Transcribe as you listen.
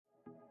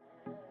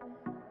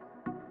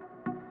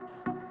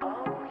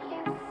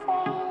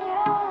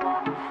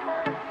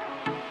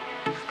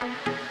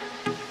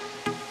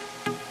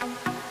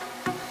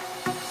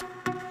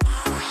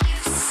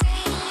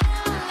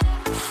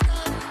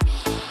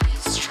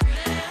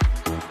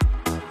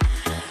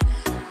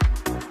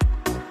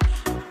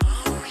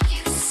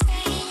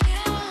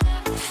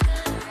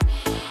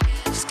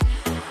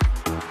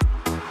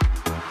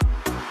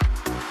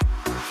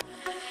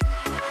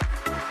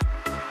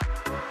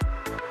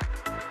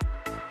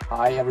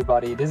Hi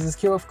everybody, this is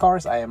Q of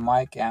course, I am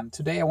Mike, and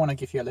today I want to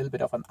give you a little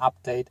bit of an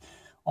update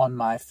on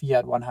my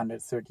Fiat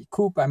 130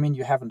 Coupe. I mean,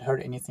 you haven't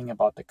heard anything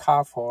about the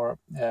car for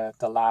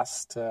the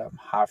last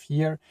half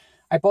year.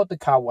 I bought the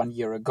car 1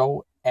 year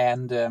ago,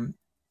 and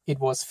it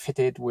was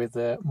fitted with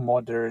a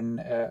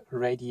modern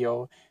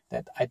radio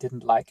that I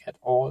didn't like at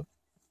all.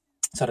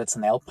 So that's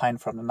an Alpine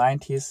from the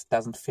 90s,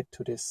 doesn't fit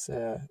to this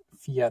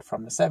Fiat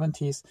from the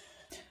 70s.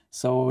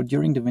 So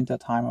during the winter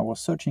time, I was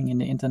searching in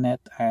the internet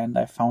and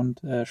I found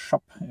a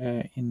shop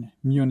in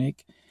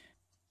Munich.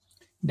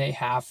 They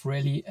have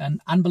really an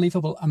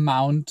unbelievable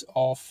amount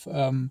of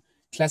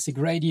classic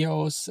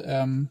radios.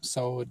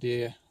 So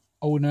the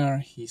owner,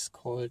 he's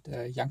called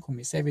Janko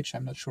Misevich.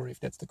 I'm not sure if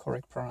that's the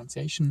correct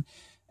pronunciation.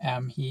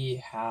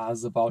 He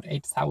has about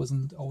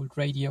 8,000 old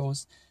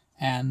radios,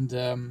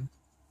 and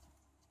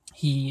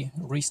he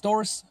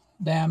restores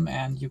them,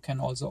 and you can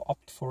also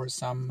opt for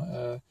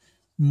some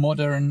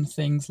modern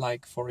things,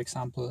 like for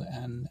example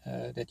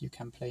that you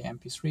can play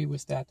MP3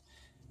 with that,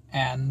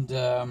 and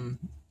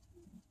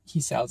he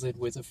sells it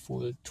with a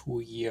full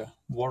 2-year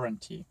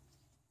warranty.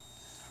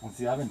 Und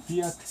Sie haben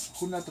Fiat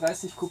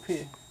 130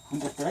 Coupé.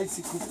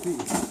 130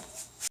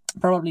 Coupé.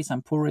 Probably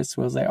some purists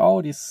will say,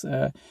 oh, this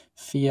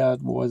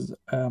Fiat was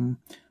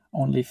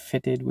only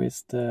fitted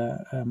with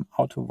the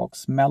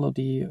Autovox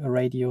Melody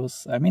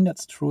radios. I mean,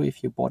 that's true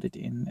if you bought it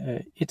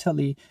in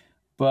Italy,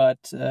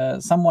 but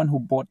someone who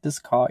bought this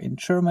car in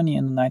Germany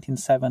in the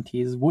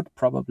 1970s would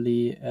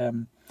probably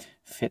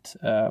fit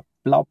a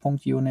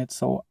Blaupunkt unit.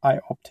 So I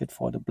opted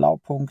for the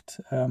Blaupunkt,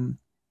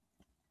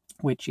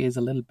 which is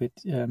a little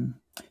bit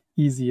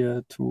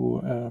easier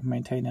to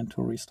maintain and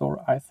to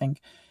restore, I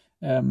think.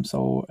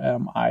 So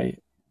I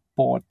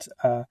bought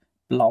a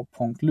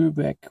Blaupunkt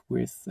Lübeck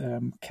with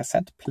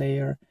cassette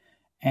player,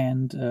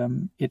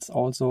 and it's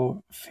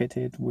also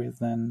fitted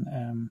with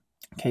an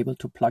cable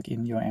to plug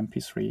in your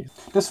MP3.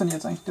 Das finde ich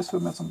jetzt eigentlich, das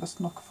würde mir jetzt am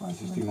besten noch gefallen.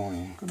 Das ist die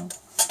neue. Genau.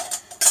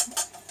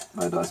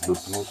 Weil da ist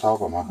bloß... Nur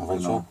sauber machen,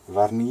 weil schon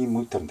war nie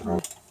Muttern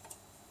drauf.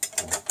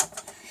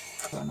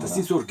 Das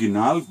ist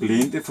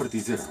Originalblende für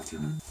diese Radio.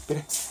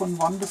 Von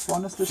wann bis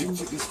wann ist das?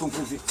 70 bis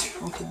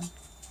 75. Okay.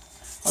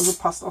 Also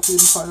passt auf jeden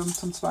Fall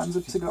zum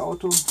 72er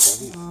Auto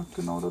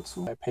genau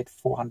dazu. I paid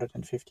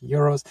 450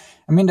 euros.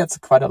 I mean,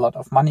 that's quite a lot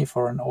of money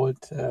for an old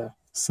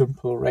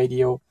simple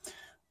radio.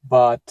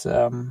 But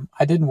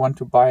I didn't want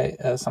to buy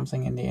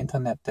something in the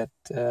internet that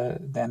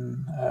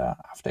then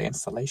after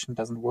installation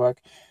doesn't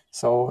work.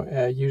 So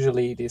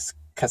usually these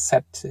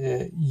cassette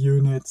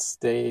units,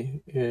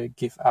 they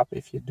give up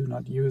if you do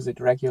not use it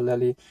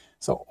regularly.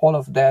 So all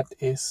of that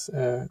is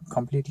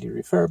completely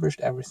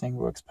refurbished. Everything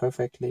works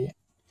perfectly.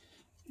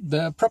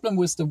 The problem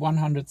with the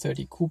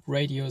 130 Coupe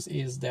radios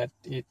is that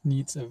it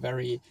needs a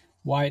very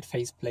wide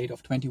faceplate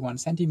of 21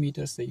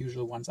 centimeters. The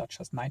usual ones are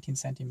just 19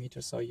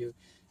 centimeters. So you,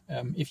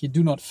 if you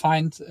do not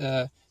find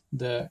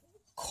the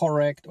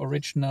correct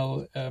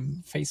original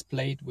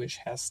faceplate, which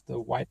has the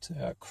white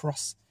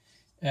cross,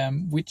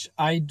 which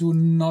I do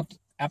not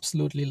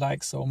absolutely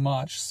like so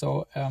much.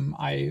 So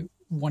I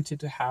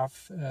wanted to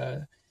have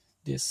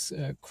this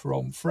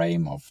chrome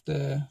frame of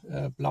the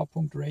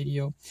Blaupunkt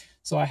radio.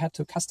 So I had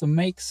to custom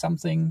make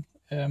something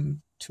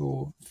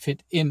to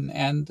fit in.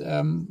 And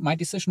my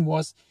decision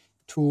was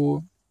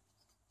to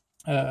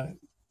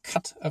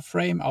cut a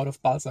frame out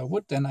of balsa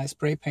wood. Then I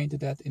spray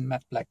painted that in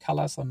matte black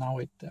color. So now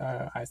it,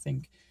 I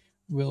think,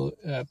 will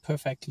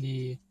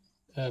perfectly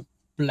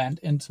blend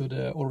into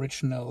the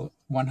original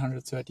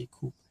 130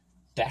 Coupe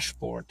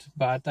dashboard.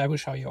 But I will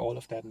show you all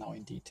of that now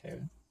in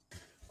detail.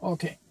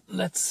 Okay,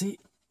 let's see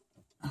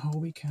how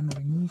we can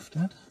remove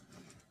that.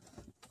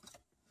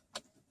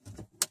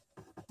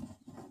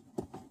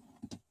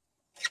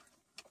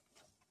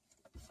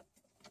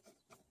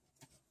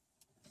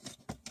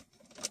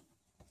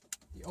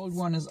 The old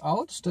one is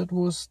out. That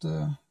was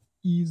the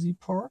easy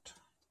part.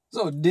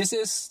 So this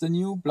is the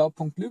new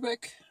Blaupunkt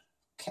Lübeck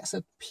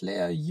cassette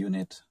player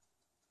unit.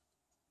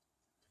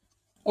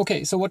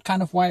 Okay, so what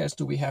kind of wires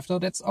do we have? So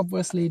that's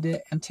obviously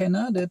the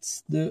antenna,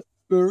 that's the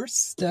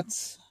earth,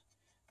 that's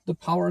the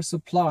power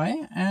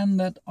supply, and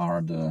that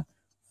are the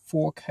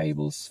 4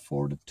 cables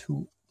for the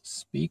 2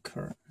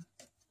 speakers.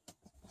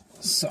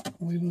 So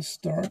we will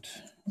start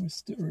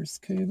with the earth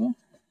cable.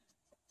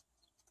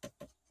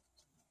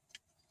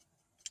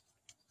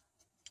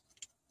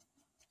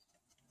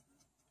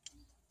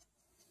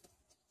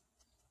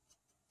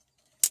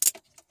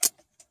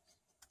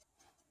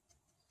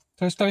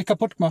 Das ist, glaube ich,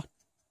 kaputt gemacht.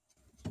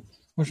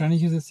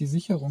 Wahrscheinlich ist jetzt die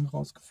Sicherung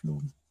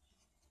rausgeflogen.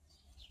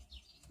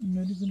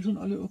 Ja, die sind schon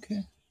alle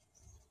okay.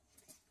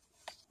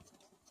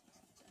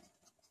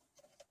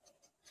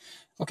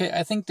 Okay,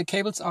 I think the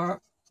cables are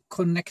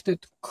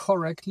connected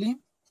correctly.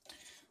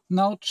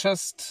 Now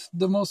just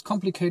the most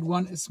complicated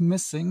one is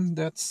missing.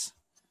 That's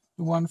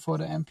the one for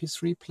the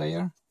MP3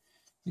 player.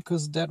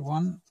 Because that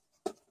one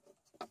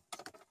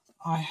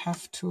I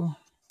have to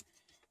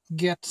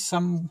get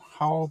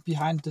somehow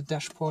behind the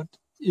dashboard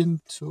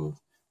into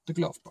the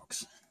glove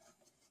box.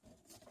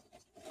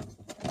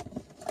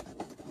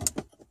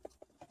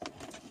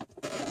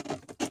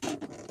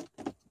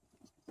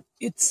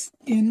 it's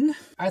in.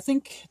 I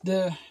think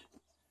the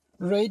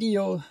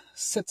radio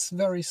sits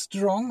very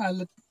strong. A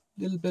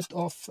little bit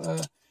of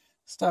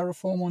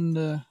styrofoam on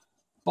the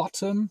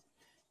bottom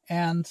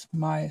and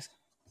my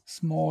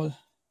small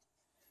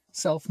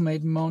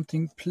self-made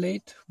mounting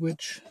plate,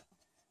 which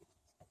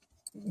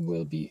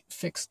will be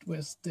fixed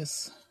with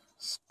this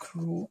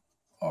screw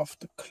of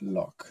the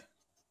clock.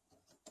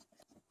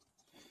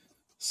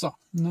 So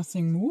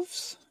nothing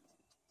moves,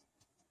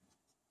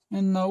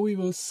 and now we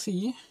will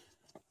see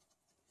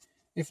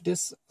if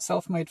this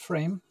self-made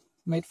frame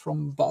made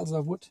from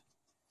balsa wood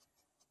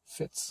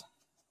fits.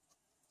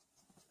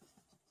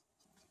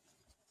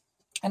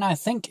 And I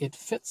think it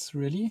fits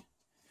really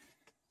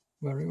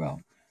very well.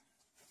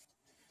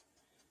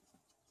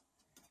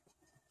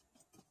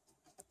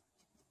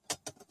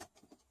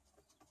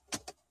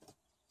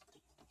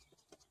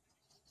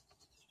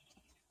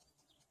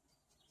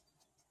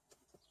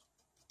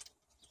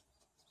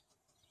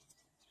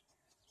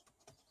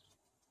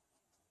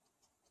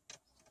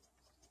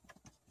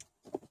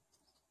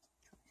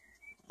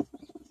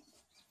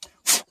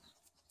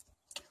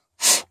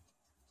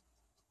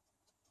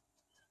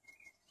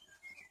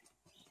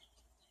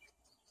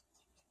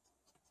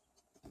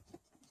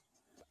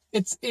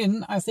 It's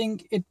in. I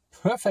think it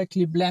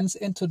perfectly blends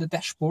into the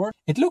dashboard.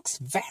 It looks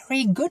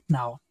very good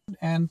now.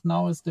 And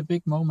now is the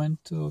big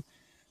moment to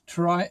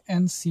try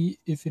and see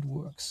if it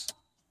works.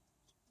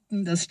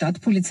 Das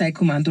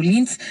Stadtpolizeikommando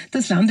Linz,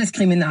 das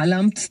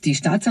Landeskriminalamt, die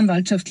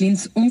Staatsanwaltschaft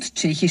Linz und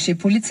tschechische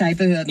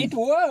Polizeibehörden. It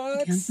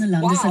works! Die Kärntner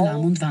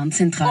Landesalarm- und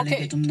Warnzentrale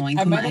wird um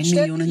 9,1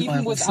 Millionen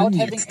Euro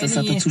saniert. Das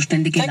hat der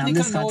zuständige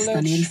Landesrat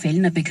Daniel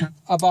Fellner bekannt.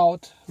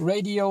 About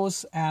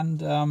radios,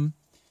 and I'm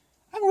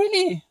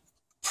really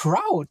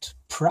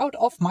proud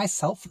of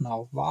myself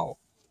now. Wow.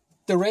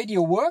 The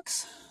radio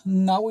works.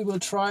 Now we will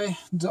try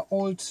the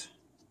old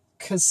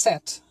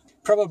cassette.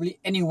 Probably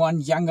anyone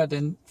younger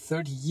than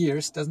 30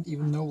 years doesn't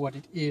even know what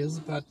it is,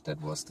 but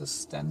that was the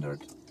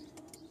standard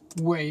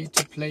way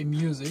to play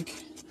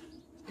music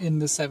in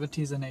the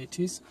 70s and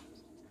 80s.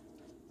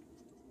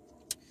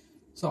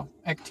 So,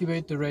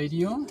 activate the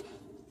radio,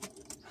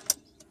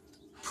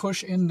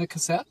 push in the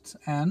cassette,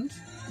 and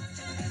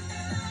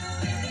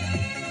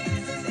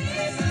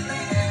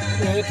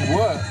it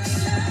works.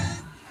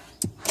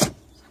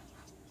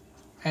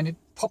 And it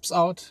pops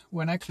out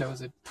when I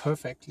close it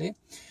perfectly.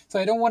 So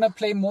I don't want to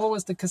play more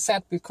with the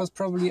cassette because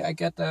probably I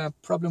get a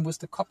problem with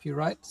the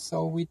copyright.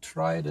 So we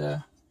try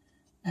the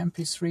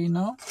MP3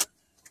 now.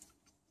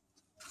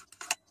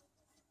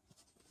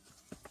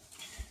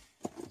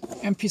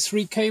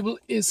 MP3 cable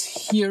is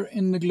here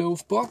in the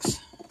glove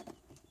box.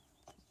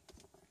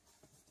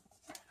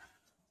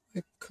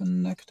 I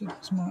connect it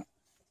with my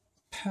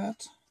pad.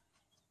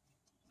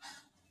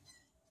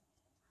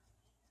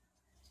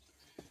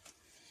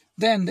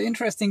 Then the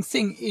interesting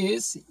thing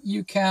is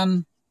you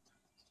can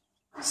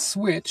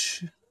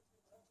switch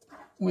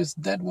with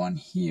that one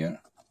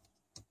here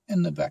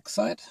in the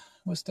backside.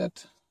 With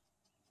that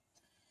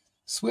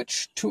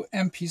switch to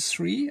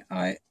MP3,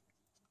 I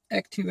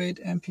activate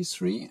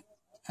MP3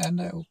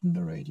 and I open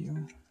the radio.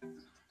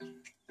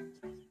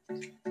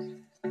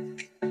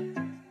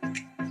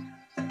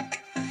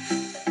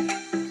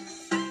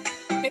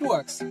 It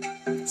works.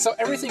 So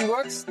everything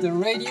works, the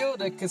radio,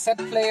 the cassette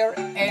player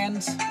and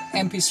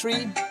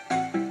MP3.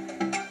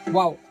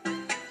 Wow,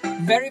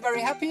 very,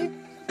 very happy.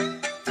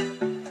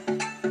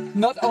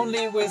 Not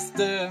only with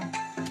the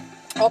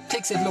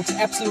optics, it looks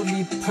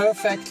absolutely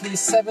perfectly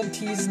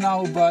 70s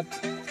now, but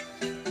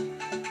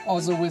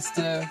also with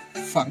the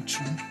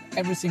function.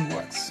 Everything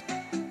works.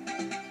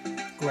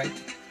 Great.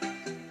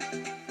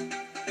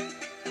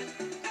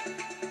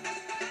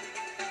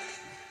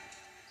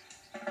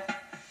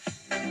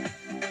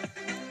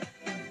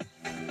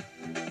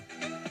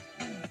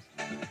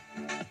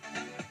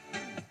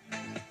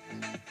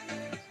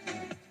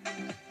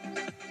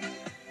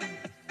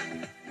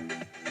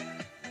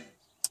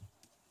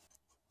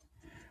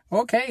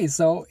 Okay,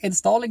 so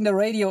installing the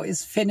radio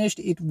is finished.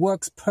 It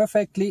works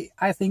perfectly.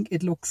 I think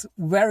it looks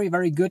very,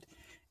 very good.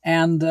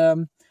 And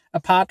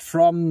apart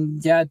from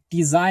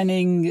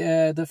designing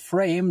the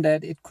frame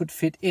that it could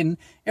fit in,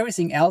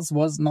 everything else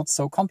was not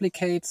so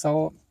complicated.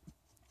 So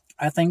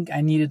I think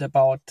I needed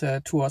about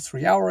 2 or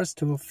 3 hours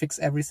to fix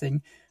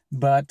everything.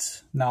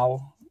 But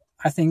now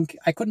I think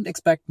I couldn't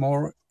expect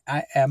more.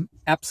 I am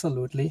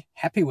absolutely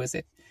happy with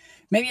it.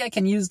 Maybe I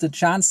can use the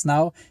chance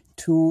now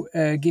to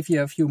give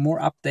you a few more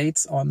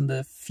updates on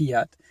the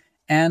Fiat.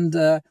 And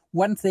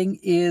one thing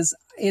is,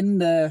 in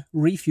the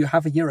review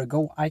half a year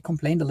ago, I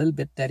complained a little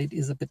bit that it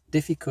is a bit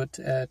difficult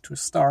to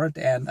start,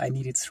 and I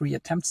needed 3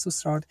 attempts to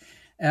start.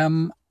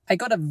 I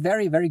got a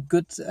very, very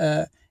good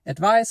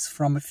advice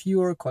from a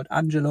viewer called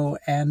Angelo,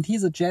 and he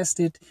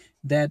suggested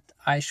that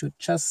I should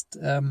just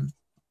turn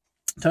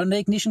the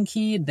ignition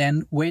key,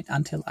 then wait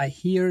until I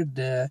hear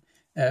the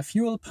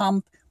fuel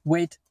pump,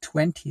 wait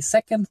 20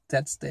 seconds,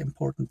 that's the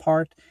important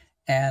part,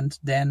 and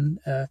then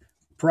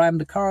prime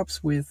the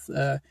carbs with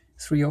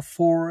 3 or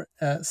 4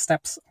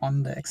 steps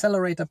on the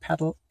accelerator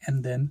pedal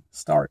and then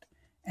start.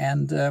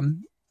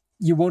 And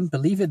you won't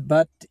believe it,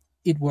 but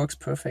it works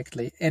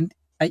perfectly. And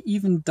I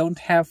even don't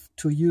have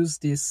to use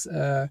these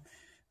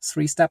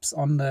 3 steps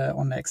on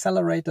the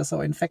accelerator.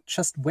 So in fact,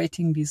 just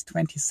waiting these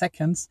 20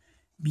 seconds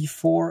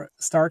before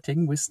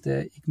starting with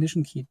the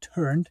ignition key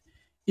turned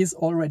is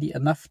already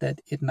enough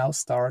that it now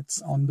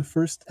starts on the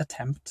first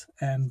attempt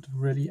and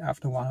really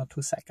after 1 or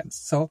 2 seconds.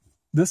 So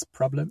this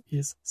problem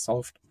is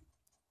solved.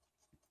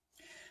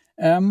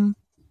 I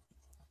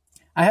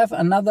have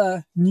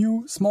another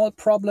new small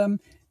problem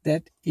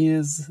that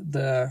is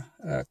the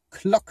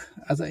clock.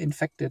 Also, in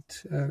fact,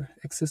 it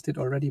existed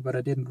already, but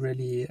I didn't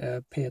really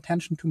pay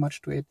attention too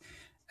much to it.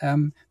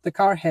 The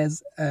car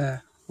has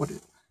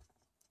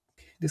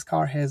this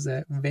car has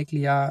a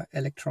Veglia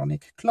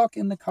electronic clock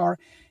in the car,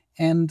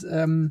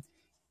 and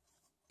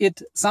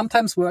it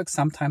sometimes works,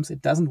 sometimes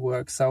it doesn't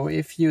work. So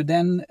if you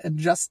then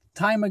adjust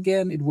time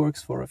again, it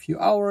works for a few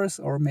hours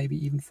or maybe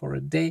even for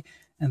a day,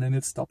 and then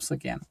it stops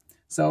again.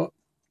 So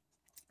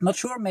not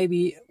sure,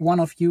 maybe one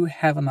of you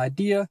have an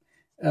idea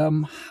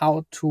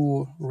how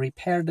to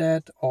repair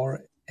that,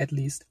 or at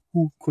least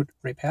who could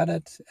repair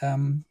that,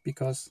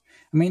 because,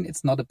 I mean,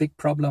 it's not a big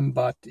problem,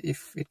 but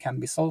if it can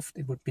be solved,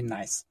 it would be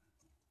nice.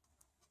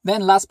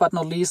 Then last but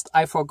not least,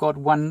 I forgot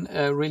one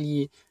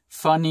really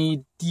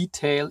funny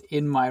detail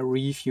in my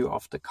review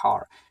of the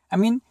car. I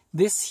mean,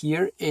 this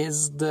here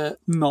is the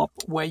knob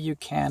where you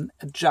can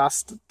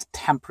adjust the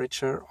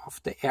temperature of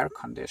the air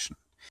condition.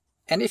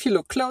 And if you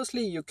look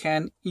closely, you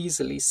can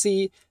easily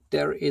see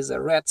there is a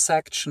red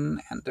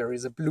section and there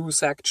is a blue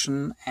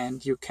section,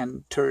 and you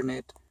can turn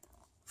it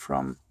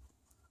from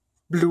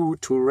blue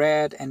to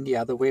red and the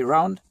other way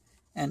around.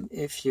 And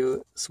if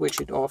you switch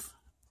it off,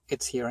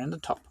 it's here in the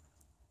top.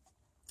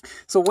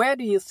 So where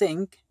do you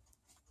think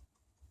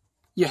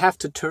you have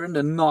to turn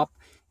the knob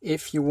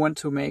if you want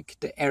to make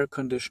the air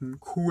condition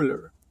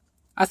cooler?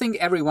 I think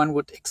everyone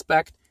would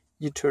expect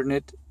you turn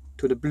it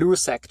to the blue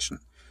section.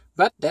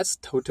 But that's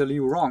totally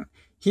wrong.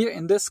 Here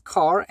in this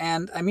car,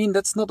 and I mean,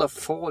 that's not a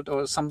fault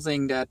or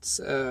something that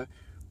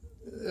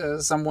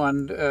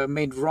someone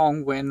made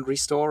wrong when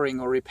restoring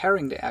or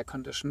repairing the air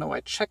conditioner. No,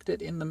 I checked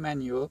it in the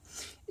manual.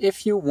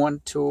 If you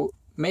want to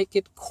make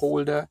it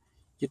colder,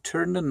 you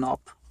turn the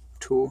knob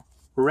to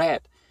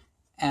red.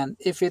 And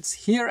if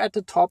it's here at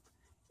the top,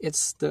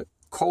 it's the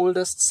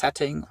coldest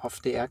setting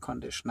of the air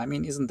conditioner. I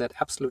mean, isn't that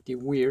absolutely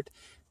weird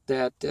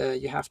that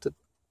you have to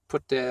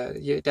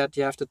you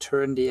have to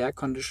turn the air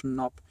condition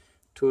knob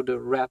to the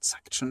red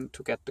section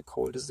to get the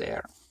coldest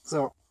air.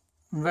 So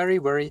very,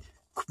 very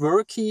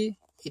quirky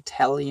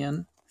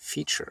Italian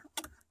feature.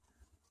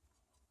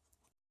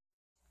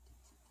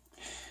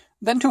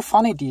 Then 2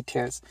 funny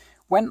details.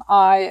 When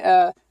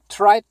I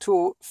tried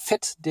to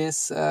fit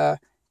this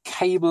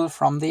cable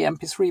from the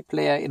MP3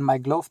 player in my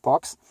glove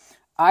box,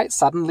 I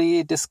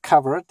suddenly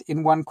discovered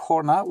in one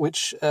corner,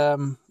 which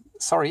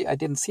sorry, I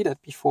didn't see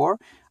that before.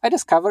 I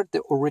discovered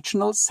the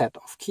original set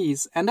of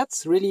keys, and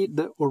that's really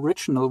the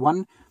original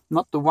one,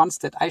 not the ones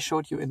that I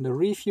showed you in the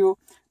review.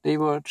 They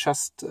were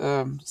just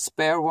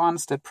spare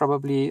ones that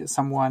probably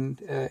someone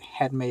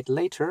had made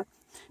later.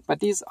 But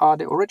these are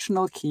the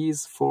original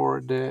keys for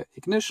the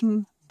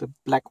ignition, the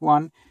black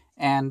one,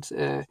 and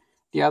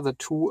the other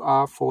 2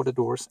 are for the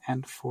doors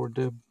and for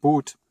the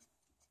boot.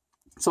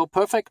 So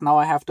perfect, now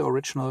I have the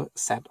original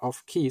set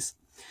of keys.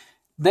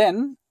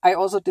 Then I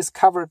also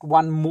discovered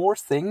one more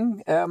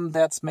thing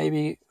that's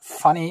maybe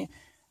funny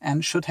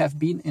and should have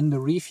been in the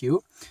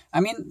review. I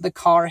mean, the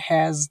car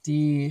has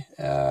the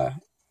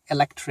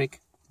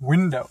electric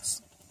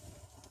windows.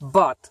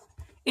 But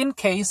in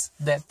case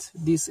that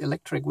these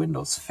electric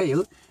windows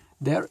fail,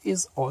 there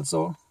is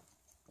also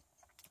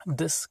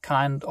this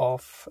kind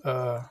of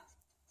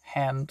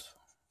hand.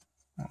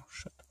 Oh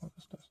shit, what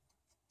is this?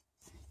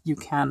 You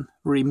can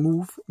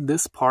remove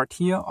this part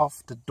here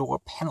of the door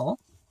panel.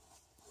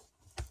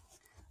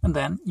 And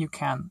then you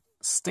can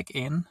stick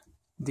in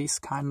this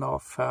kind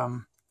of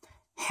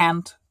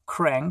hand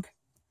crank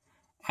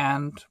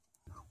and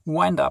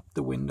wind up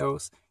the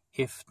windows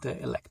if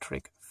the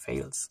electric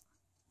fails.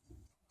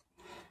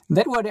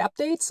 That were the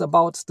updates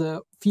about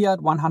the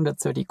Fiat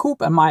 130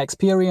 Coupe and my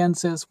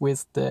experiences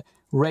with the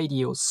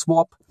radio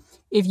swap.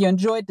 If you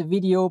enjoyed the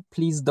video,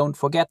 please don't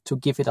forget to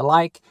give it a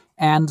like.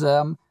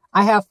 And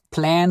I have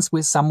plans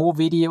with some more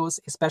videos,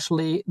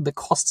 especially the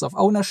costs of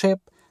ownership.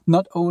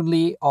 Not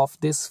only of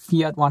this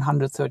Fiat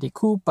 130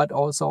 Coupe, but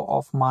also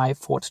of my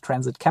Ford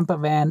Transit camper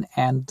van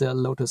and the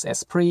Lotus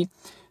Esprit.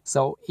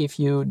 So if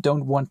you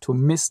don't want to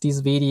miss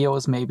these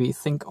videos, maybe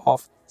think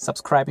of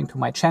subscribing to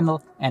my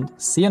channel, and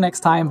see you next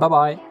time. Bye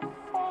bye.